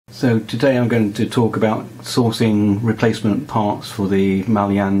So today I'm going to talk about sourcing replacement parts for the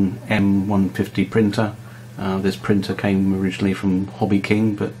Malyan M150 printer. This printer came originally from Hobby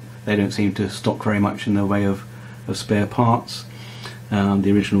King, but they don't seem to stock very much in the way of spare parts.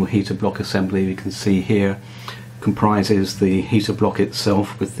 The original heater block assembly you can see here comprises the heater block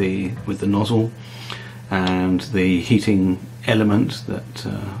itself with the nozzle and the heating element that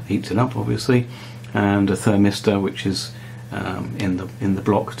heats it up, obviously, and a thermistor which is in the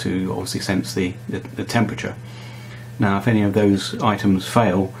block to obviously sense the temperature. Now, if any of those items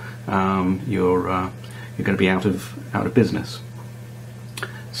fail, you're going to be out of business.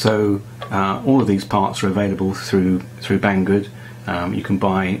 So all of these parts are available through Banggood. You can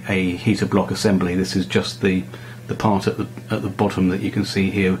buy a heater block assembly. This is just the part at the bottom that you can see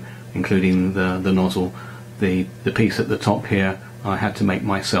here, including the nozzle. The piece at the top here I had to make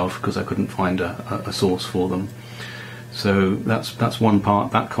myself because I couldn't find a source for them. So that's one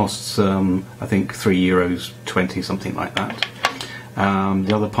part. That costs I think €3.20, something like that.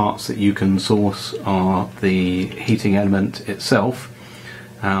 The other parts that you can source are the heating element itself.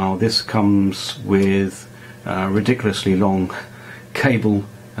 This comes with ridiculously long cable,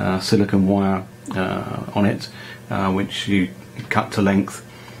 silicon wire on it, which you cut to length,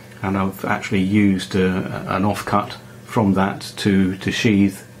 and I've actually used an offcut from that to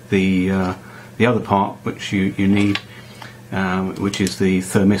sheathe the other part which you need, which is the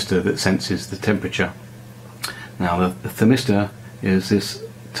thermistor that senses the temperature. Now the thermistor is this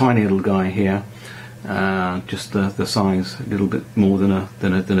tiny little guy here, just the size, a little bit more than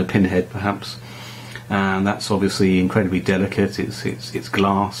a pinhead perhaps, and that's obviously incredibly delicate. It's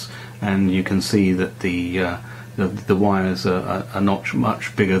glass, and you can see that the wires are not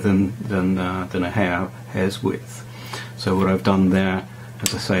much bigger than a hair's width. So what I've done there,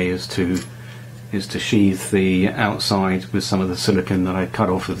 as I say, is to sheathe the outside with some of the silicon that I cut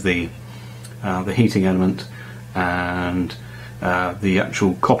off of the heating element, and the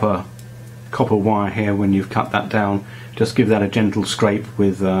actual copper wire here, when you've cut that down, just give that a gentle scrape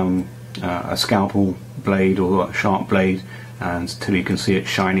with a scalpel blade or a sharp blade until you can see it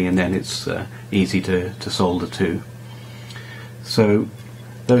shiny, and then it's easy to solder to. So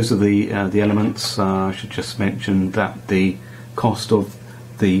those are the elements. I should just mention that the cost of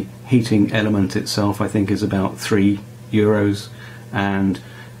the heating element itself I think is about €3, and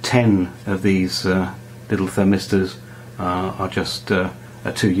 10 of these little thermistors are just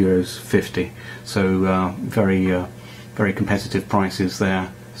 €2.50. So very competitive prices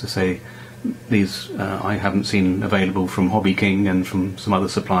there. As I say, these I haven't seen available from Hobby King, and from some other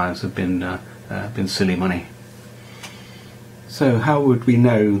suppliers have been silly money. So how would we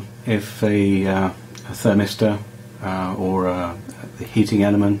know if a thermistor or the heating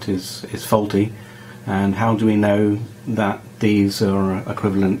element is faulty, and how do we know that these are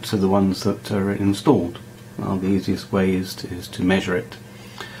equivalent to the ones that are installed? Well, the easiest way is to measure it.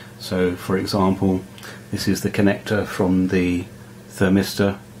 So for example, this is the connector from the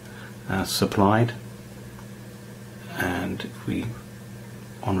thermistor supplied, and if we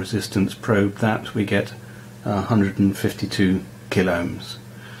on resistance probe that, we get 152 kiloohms.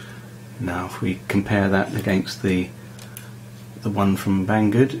 Now if we compare that against the one from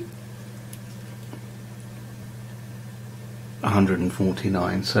Banggood,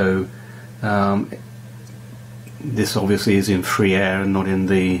 149. So this obviously is in free air and not in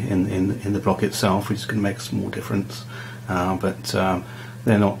the block itself, which is going to make a small difference. But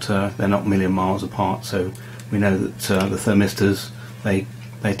they're not a million miles apart, so we know that the thermistors they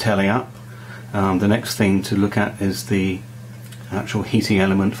tally up. The next thing to look at is the actual heating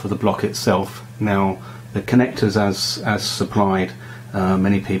element for the block itself. Now the connectors as supplied,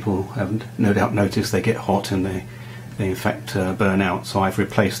 many people have no doubt noticed they get hot and they in fact burn out, so I've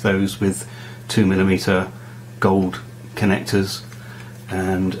replaced those with 2mm gold connectors.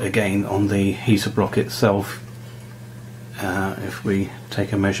 And again, on the heater block itself, if we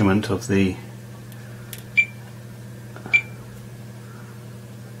take a measurement of the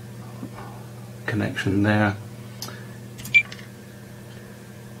connection there,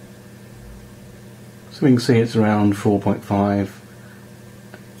 so we can see it's around 4.5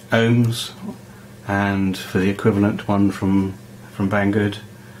 ohms, and for the equivalent one from Banggood,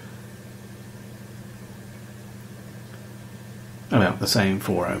 about the same,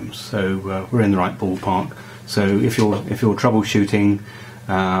 4 ohms. So we're in the right ballpark. So if you're troubleshooting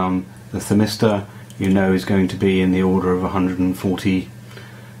the thermistor, you know is going to be in the order of 140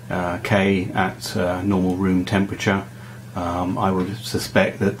 K at normal room temperature. I would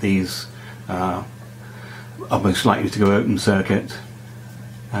suspect that these are most likely to go open circuit.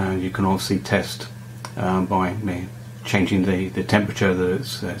 You can obviously test by changing the temperature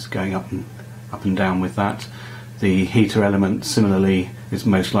that it's going up and down with that. The heater element similarly is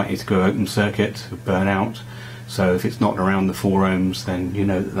most likely to go open circuit, burn out. So if it's not around the 4 ohms, then you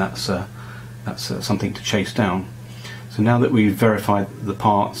know that's something to chase down. So now that we've verified the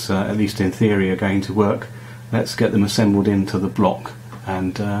parts, at least in theory, are going to work, let's get them assembled into the block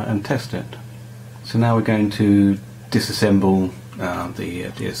and test it. So now we're going to disassemble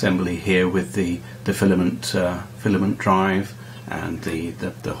the assembly here with the filament drive and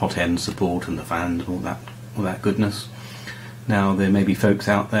the hot ends, the board and the fans, all that goodness. Now there may be folks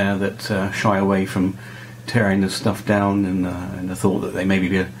out there that shy away from tearing this stuff down in the thought that they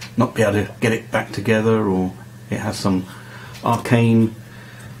maybe not be able to get it back together, or it has some arcane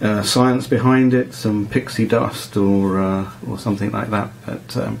science behind it, some pixie dust or something like that.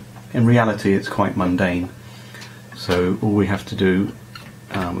 But in reality, it's quite mundane. So all we have to do,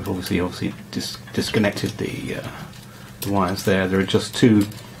 we've obviously disconnected the wires there. There are just 2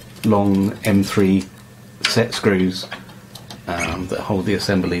 long M3 set screws that hold the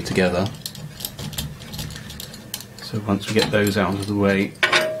assembly together. So once we get those out of the way,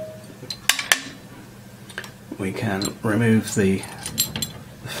 we can remove the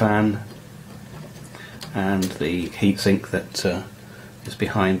fan and the heatsink that is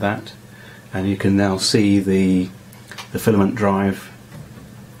behind that, and you can now see the filament drive.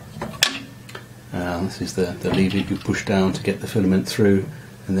 This is the lever you push down to get the filament through,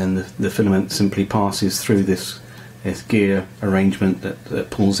 and then the filament simply passes through this gear arrangement that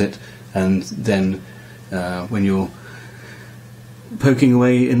pulls it, and then when you're poking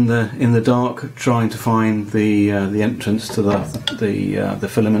away in the dark trying to find the entrance to the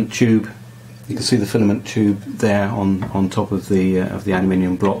filament tube, you can see the filament tube there on top of the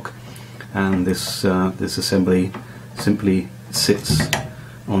aluminium block, and this assembly simply sits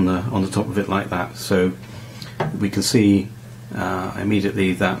on the top of it like that. So we can see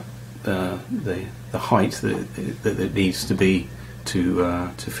immediately that the height that it needs to be to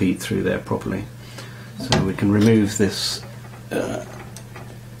feed through there properly. So we can remove this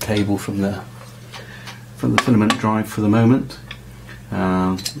cable from the filament drive for the moment.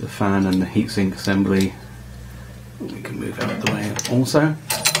 The fan and the heatsink assembly we can move out of the way also,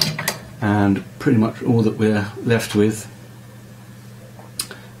 and pretty much all that we're left with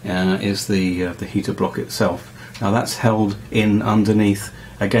is the heater block itself. Now that's held in underneath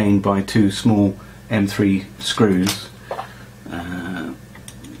again by 2 small M3 screws.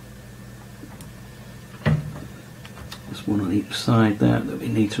 There's one on each side there that we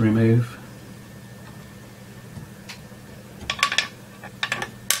need to remove.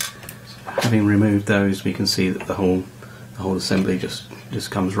 So having removed those, we can see that the whole assembly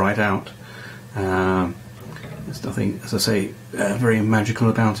just comes right out. There's nothing, as I say, very magical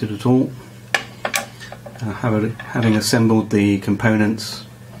about it at all. Having assembled the components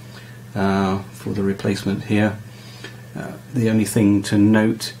for the replacement here, the only thing to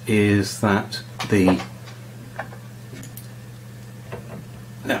note is that the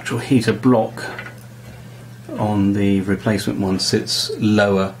actual heater block on the replacement one sits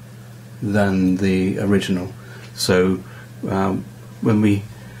lower than the original. So when we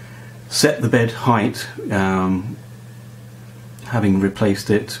set the bed height, having replaced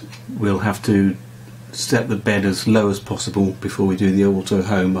it, we'll have to set the bed as low as possible before we do the auto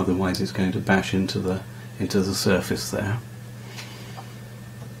home, otherwise it's going to bash into the surface there.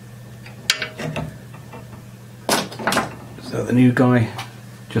 So the new guy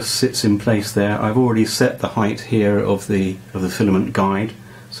just sits in place there. I've already set the height here of the filament guide,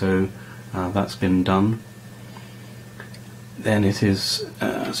 so that's been done. Then it is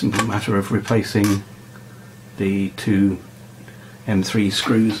a simple matter of replacing the 2 M3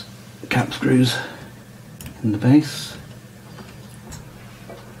 screws, cap screws in the base.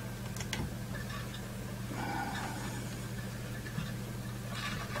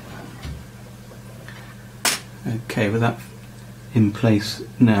 Okay, with that in place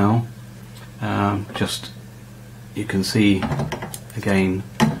now, just you can see again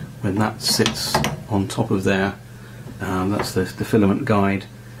when that sits on top of there, that's the filament guide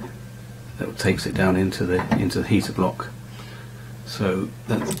that takes it down into the heater block. So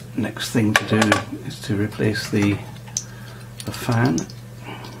the next thing to do is to replace the fan.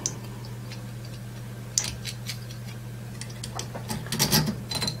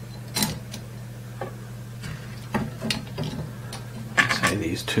 So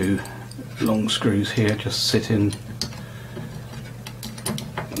these 2 long screws here just sit in,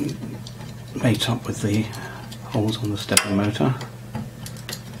 mate up with the holes on the stepper motor.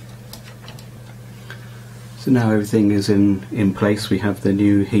 So now everything is in place. We have the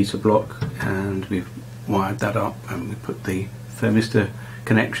new heater block, and we've wired that up, and we put the thermistor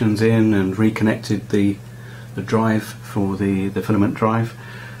connections in and reconnected the drive for the filament drive.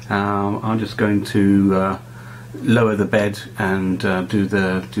 I'm just going to lower the bed and do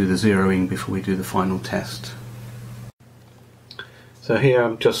the zeroing before we do the final test. So here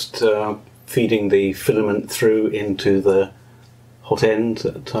I'm just feeding the filament through into the hot end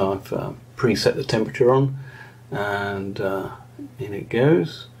that I've preset the temperature on, and in it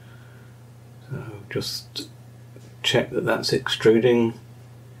goes. So just check that that's extruding.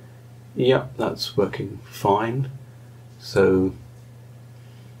 Yep, that's working fine. So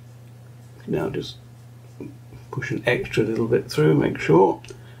now just push an extra little bit through, make sure.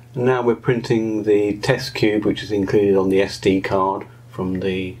 And now we're printing the test cube, which is included on the SD card from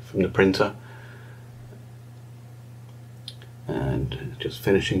the printer, and just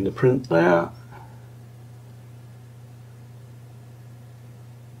finishing the print there.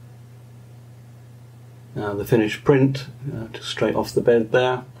 Now the finished print, just straight off the bed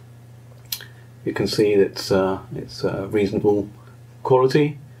there. You can see that it's reasonable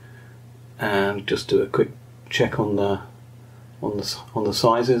quality, and just do a quick check on the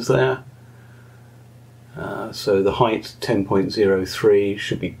sizes there. So the height 10.03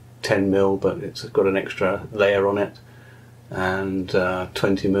 should be 10mm, but it's got an extra layer on it, and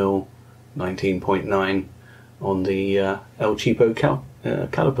 20mm 19.9 on the El Cheapo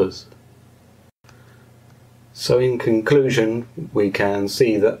calipers. So in conclusion, we can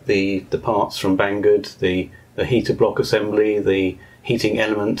see that the parts from Banggood, the heater block assembly, the heating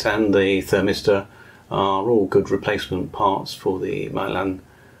element and the thermistor are all good replacement parts for the Malyan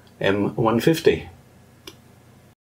M150.